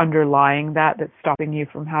that's underlying that's stopping you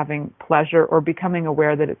from having pleasure or becoming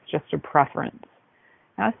aware that it's just a preference.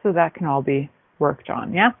 Yeah? So that can all be worked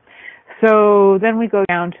on, yeah? So then we go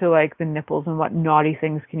down to like the nipples and what naughty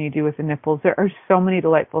things can you do with the nipples. There are so many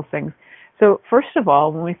delightful things. So first of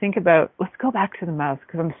all, when we think about, let's go back to the mouth,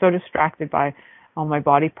 because I'm so distracted by all my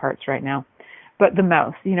body parts right now. But the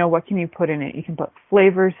mouth, what can you put in it? You can put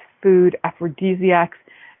flavors, food, aphrodisiacs,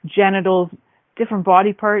 genitals, different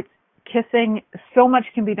body parts, kissing. So much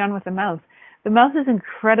can be done with the mouth. The mouth is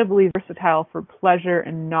incredibly versatile for pleasure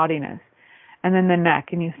and naughtiness. And then the neck,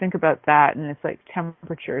 and you think about that, and it's like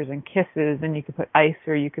temperatures and kisses, and you could put ice,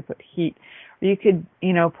 or you could put heat, or you could,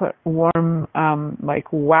 put warm, like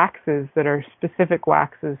waxes that are specific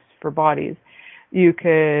waxes for bodies. You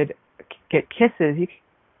could get kisses. You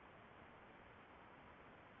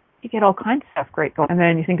get all kinds of stuff great going. And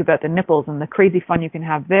then you think about the nipples and the crazy fun you can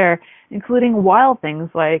have there, including wild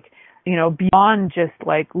things like, beyond just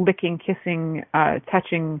like licking, kissing,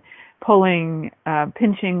 touching, pulling,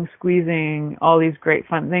 pinching, squeezing, all these great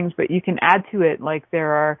fun things. But you can add to it, like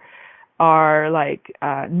there are like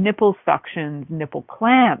nipple suctions, nipple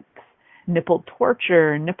clamps, nipple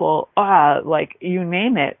torture, like you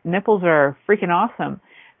name it. Nipples are freaking awesome.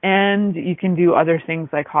 And you can do other things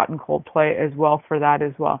like hot and cold play as well for that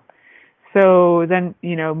as well. So then,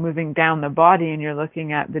 moving down the body, and you're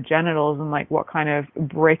looking at the genitals and like what kind of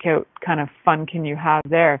breakout kind of fun can you have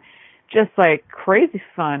there. Just like crazy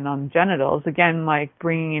fun on genitals. Again, like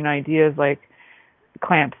bringing in ideas like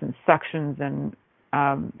clamps and suctions and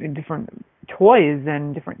different toys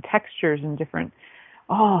and different textures and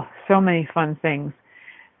so many fun things.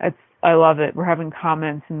 I love it. We're having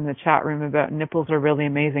comments in the chat room about nipples are really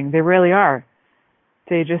amazing. They really are.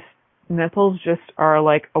 Nipples just are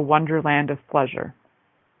like a wonderland of pleasure.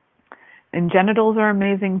 And genitals are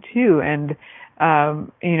amazing too. And,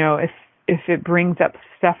 if it brings up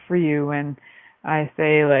stuff for you, and I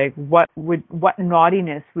say like, what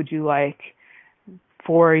naughtiness would you like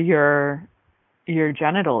for your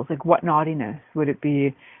genitals? Like what naughtiness would it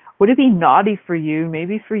be? Would it be naughty for you?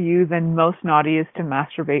 Maybe for you, then most naughty is to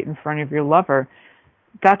masturbate in front of your lover.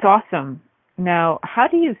 That's awesome. Now, how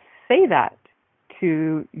do you say that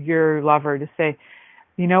to your lover, to say,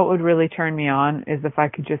 what would really turn me on is if I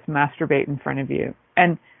could just masturbate in front of you?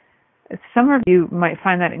 And some of you might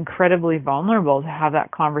find that incredibly vulnerable to have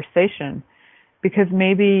that conversation, because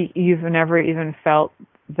maybe you've never even felt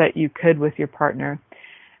that you could with your partner.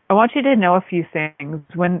 I want you to know a few things.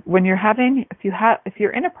 When you're if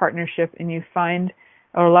you're in a partnership and you find,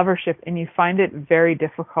 or lovership, and you find it very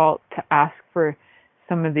difficult to ask for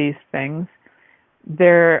some of these things,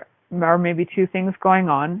 there are maybe two things going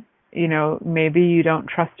on. Maybe you don't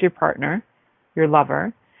trust your partner, your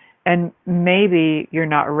lover, and maybe you're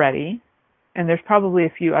not ready. And there's probably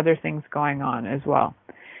a few other things going on as well.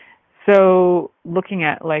 So looking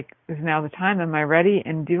at like, is now the time? Am I ready?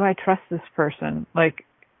 And do I trust this person? Like,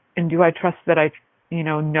 and do I trust that I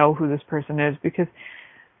know who this person is? Because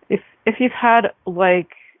if you've had like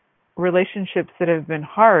relationships that have been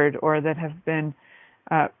hard or that have been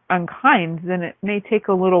unkind, then it may take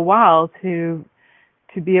a little while to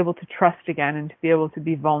be able to trust again and to be able to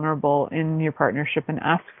be vulnerable in your partnership and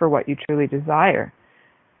ask for what you truly desire.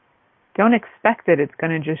 Don't expect that it's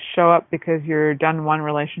going to just show up because you're done one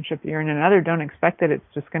relationship, you're in another. Don't expect that it's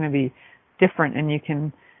just going to be different and you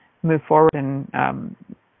can move forward. And,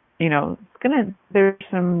 there's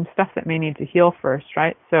some stuff that may need to heal first,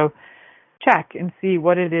 right? So check and see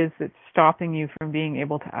what it is that's stopping you from being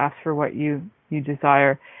able to ask for what you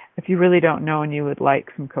desire. If you really don't know and you would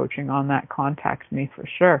like some coaching on that, contact me for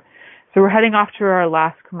sure. So we're heading off to our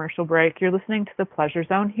last commercial break. You're listening to The Pleasure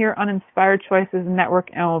Zone here on Inspired Choices Network,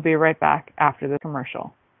 and we'll be right back after the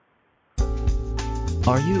commercial.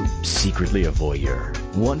 Are you secretly a voyeur,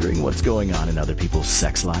 wondering what's going on in other people's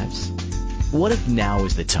sex lives? What if now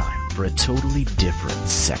is the time for a totally different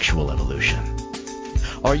sexual evolution?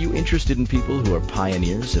 Are you interested in people who are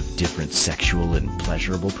pioneers of different sexual and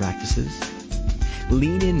pleasurable practices?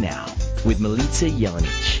 Lean in now with Milica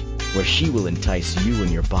Jelenic, where she will entice you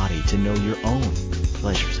and your body to know your own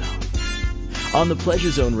pleasure zone. On the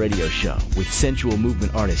Pleasure Zone radio show with sensual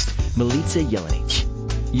movement artist Milica Jelenic,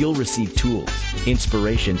 you'll receive tools,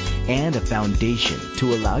 inspiration, and a foundation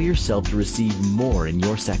to allow yourself to receive more in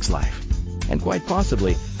your sex life, and quite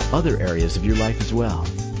possibly other areas of your life as well.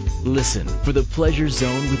 Listen for the Pleasure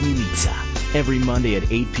Zone with Milica every Monday at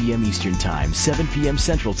 8 p.m. Eastern Time, 7 p.m.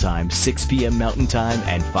 Central Time, 6 p.m. Mountain Time,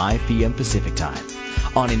 and 5 p.m. Pacific Time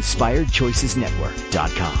on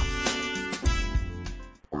InspiredChoicesNetwork.com.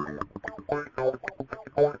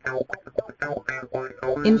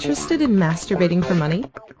 Interested in masturbating for money,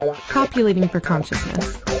 copulating for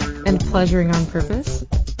consciousness, and pleasuring on purpose?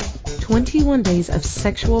 21 Days of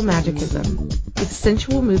Sexual Magicism with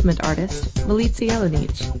sensual movement artist Milica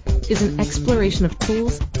Jelenic is an exploration of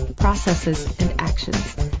tools, processes, and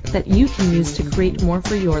actions that you can use to create more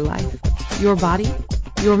for your life, your body,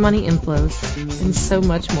 your money inflows, and so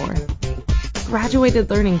much more. Graduated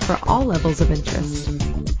learning for all levels of interest.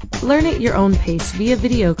 Learn at your own pace via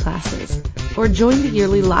video classes or join the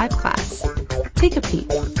yearly live class. Take a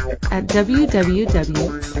peek at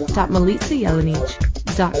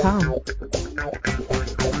www.milicajelenic.com.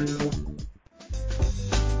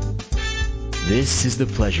 This is the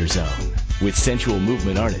Pleasure Zone with sensual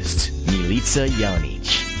movement artist Milica Jelenic.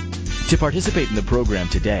 To participate in the program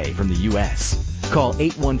today from the U.S., call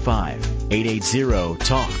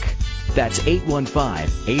 815-880-TALK. That's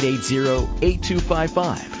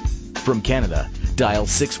 815-880-8255. From Canada, dial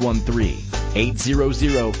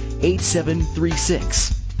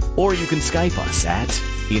 613-800-8736. Or you can Skype us at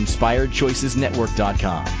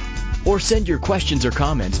InspiredChoicesNetwork.com. Or send your questions or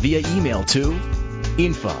comments via email to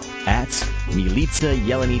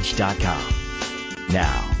info@MilicaJelenic.com.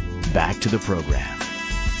 Now, back to the program.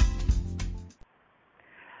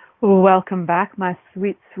 Welcome back, my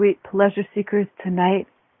sweet, sweet pleasure seekers. Tonight,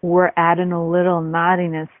 we're adding a little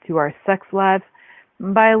naughtiness to our sex lives.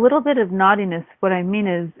 By a little bit of naughtiness, what I mean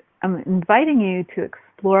is I'm inviting you to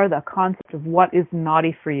explore the concept of what is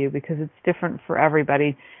naughty for you, because it's different for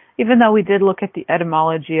everybody. Even though we did look at the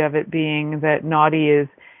etymology of it being that naughty is,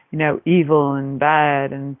 evil and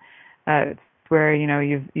bad, and it's where,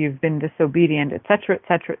 you've been disobedient, etc.,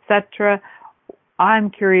 etc., etc. I'm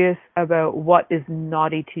curious about what is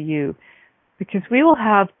naughty to you, because we will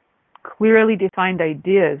have clearly defined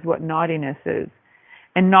ideas what naughtiness is.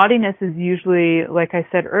 And naughtiness is usually, like I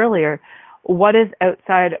said earlier, what is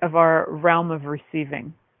outside of our realm of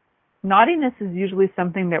receiving. Naughtiness is usually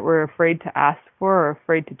something that we're afraid to ask for or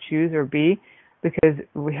afraid to choose or be, because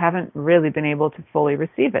we haven't really been able to fully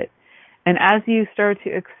receive it. And as you start to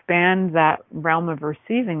expand that realm of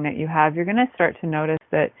receiving that you have, you're going to start to notice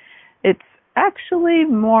that it's actually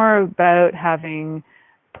more about having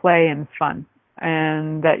play and fun,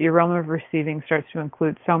 and that your realm of receiving starts to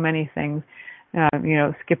include so many things,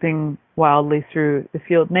 skipping wildly through the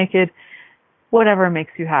field naked, whatever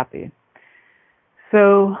makes you happy.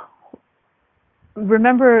 So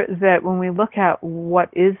remember that when we look at what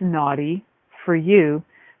is naughty for you,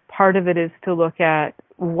 part of it is to look at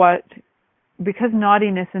because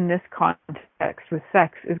naughtiness in this context with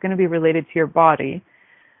sex is going to be related to your body,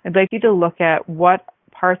 I'd like you to look at what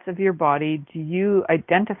parts of your body do you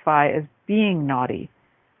identify as being naughty.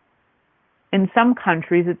 In some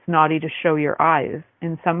countries, it's naughty to show your eyes.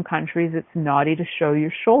 In some countries, it's naughty to show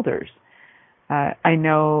your shoulders. I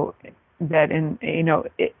know that in,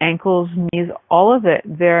 ankles, knees, all of it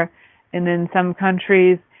there. And in some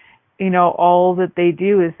countries, all that they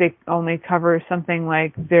do is they only cover something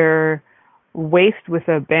like their waist with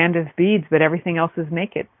a band of beads, but everything else is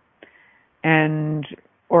naked.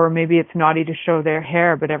 Or maybe it's naughty to show their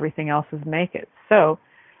hair, but everything else is naked. So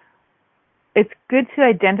it's good to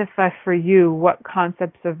identify for you what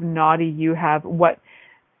concepts of naughty you have,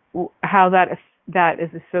 how that is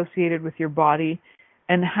associated with your body,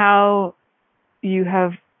 and how you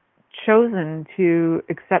have chosen to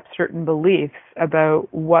accept certain beliefs about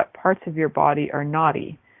what parts of your body are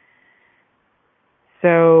naughty.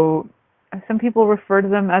 So some people refer to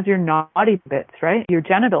them as your naughty bits, right? Your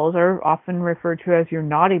genitals are often referred to as your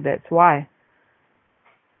naughty bits. Why?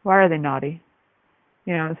 Why are they naughty?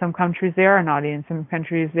 In some countries they are naughty. In some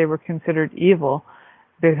countries they were considered evil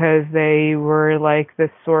because they were like the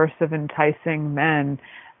source of enticing men.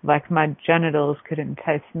 Like my genitals could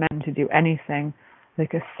entice men to do anything,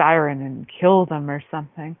 like a siren, and kill them or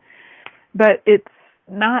something. But it's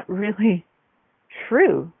not really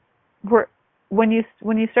true. When you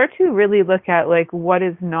start to really look at like what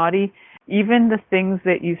is naughty, even the things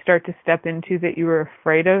that you start to step into that you were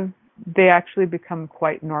afraid of, they actually become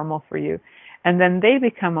quite normal for you. And then they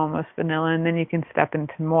become almost vanilla, and then you can step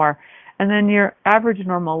into more. And then your average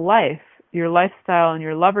normal life, your lifestyle and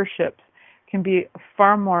your loverships can be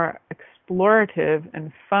far more explorative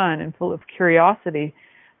and fun and full of curiosity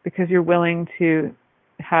because you're willing to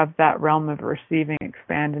have that realm of receiving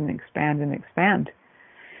expand and expand and expand.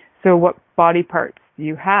 So what body parts do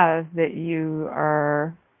you have that you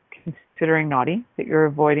are considering naughty, that you're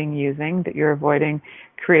avoiding using, that you're avoiding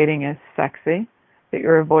creating as sexy, that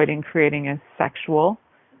you're avoiding creating as sexual,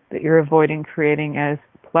 that you're avoiding creating as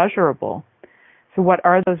pleasurable? So what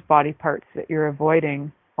are those body parts that you're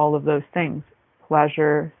avoiding? All of those things: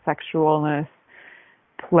 pleasure, sexualness,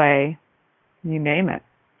 play, you name it.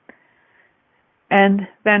 And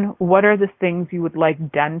then what are the things you would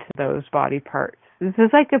like done to those body parts? This is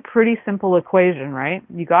like a pretty simple equation, right?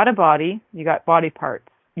 You got a body, you got body parts.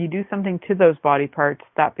 You do something to those body parts,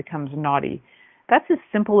 that becomes naughty. That's as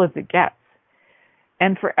simple as it gets.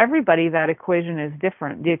 And for everybody, that equation is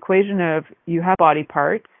different. The equation of you have body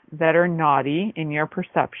parts that are naughty in your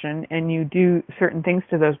perception, and you do certain things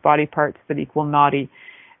to those body parts that equal naughty.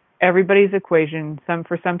 Everybody's equation,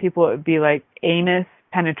 for some people it would be like anus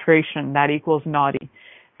penetration, that equals naughty.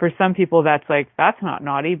 For some people that's not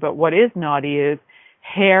naughty, but what is naughty is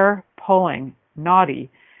hair pulling, naughty.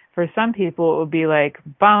 For some people it would be like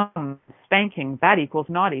bum spanking, that equals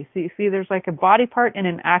naughty. So you see there's like a body part and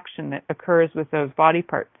an action that occurs with those body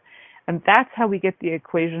parts. And that's how we get the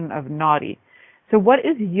equation of naughty. So what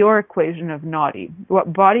is your equation of naughty?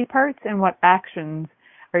 What body parts and what actions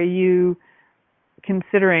are you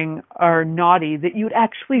considering are naughty that you'd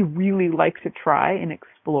actually really like to try and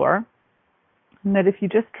explore? And that if you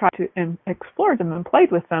just try to explore them and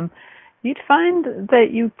played with them, you'd find that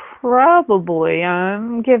you probably,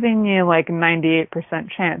 I'm giving you like 98%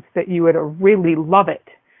 chance that you would really love it.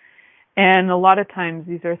 And a lot of times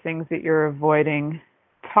these are things that you're avoiding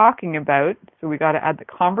talking about. So we got to add the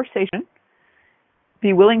conversation.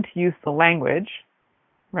 Be willing to use the language,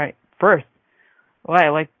 right? First,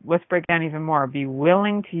 let's break down even more. Be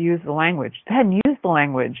willing to use the language. Then use the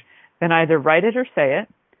language. Then either write it or say it.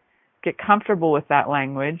 Get comfortable with that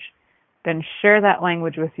language. Then share that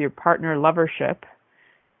language with your partner lovership.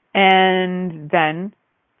 And then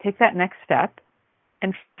take that next step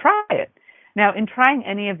and try it. Now, in trying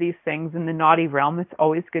any of these things in the naughty realm, it's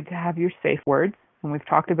always good to have your safe words. And we've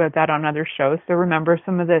talked about that on other shows. So remember,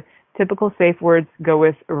 some of the typical safe words go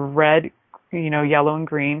with red, yellow and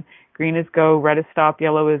green. Green is go, red is stop,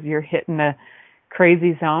 yellow is you're hitting a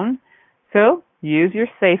crazy zone. So use your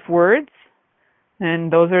safe words.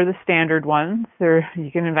 And those are the standard ones.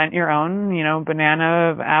 You can invent your own,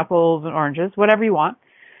 banana, apples, and oranges, whatever you want.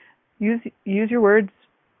 Use your words.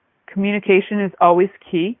 Communication is always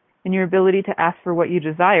key, and your ability to ask for what you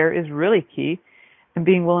desire is really key. And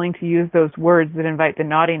being willing to use those words that invite the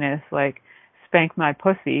naughtiness, like spank my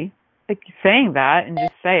pussy, like saying that and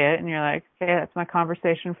just say it, and you're like, okay, that's my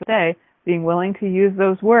conversation for today. Being willing to use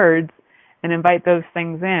those words and invite those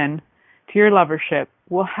things in to your lovership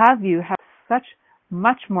will have you have such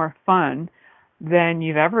much more fun than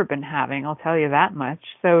you've ever been having, I'll tell you that much.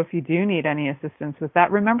 So if you do need any assistance with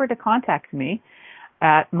that, remember to contact me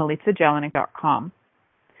at milicajelenic.com.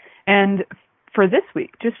 And for this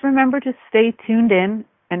week, just remember to stay tuned in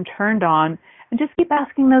and turned on and just keep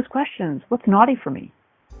asking those questions. What's naughty for me?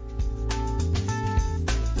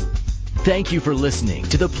 Thank you for listening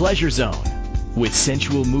to The Pleasure Zone with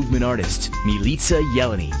sensual movement artist Milica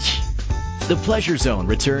Jelenic. The Pleasure Zone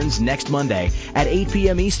returns next Monday at 8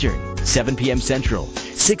 p.m. Eastern, 7 p.m. Central,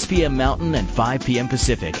 6 p.m. Mountain, and 5 p.m.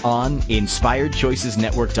 Pacific on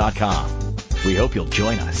InspiredChoicesNetwork.com. We hope you'll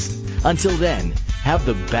join us. Until then, have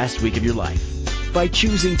the best week of your life by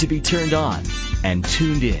choosing to be turned on and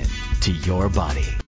tuned in to your body.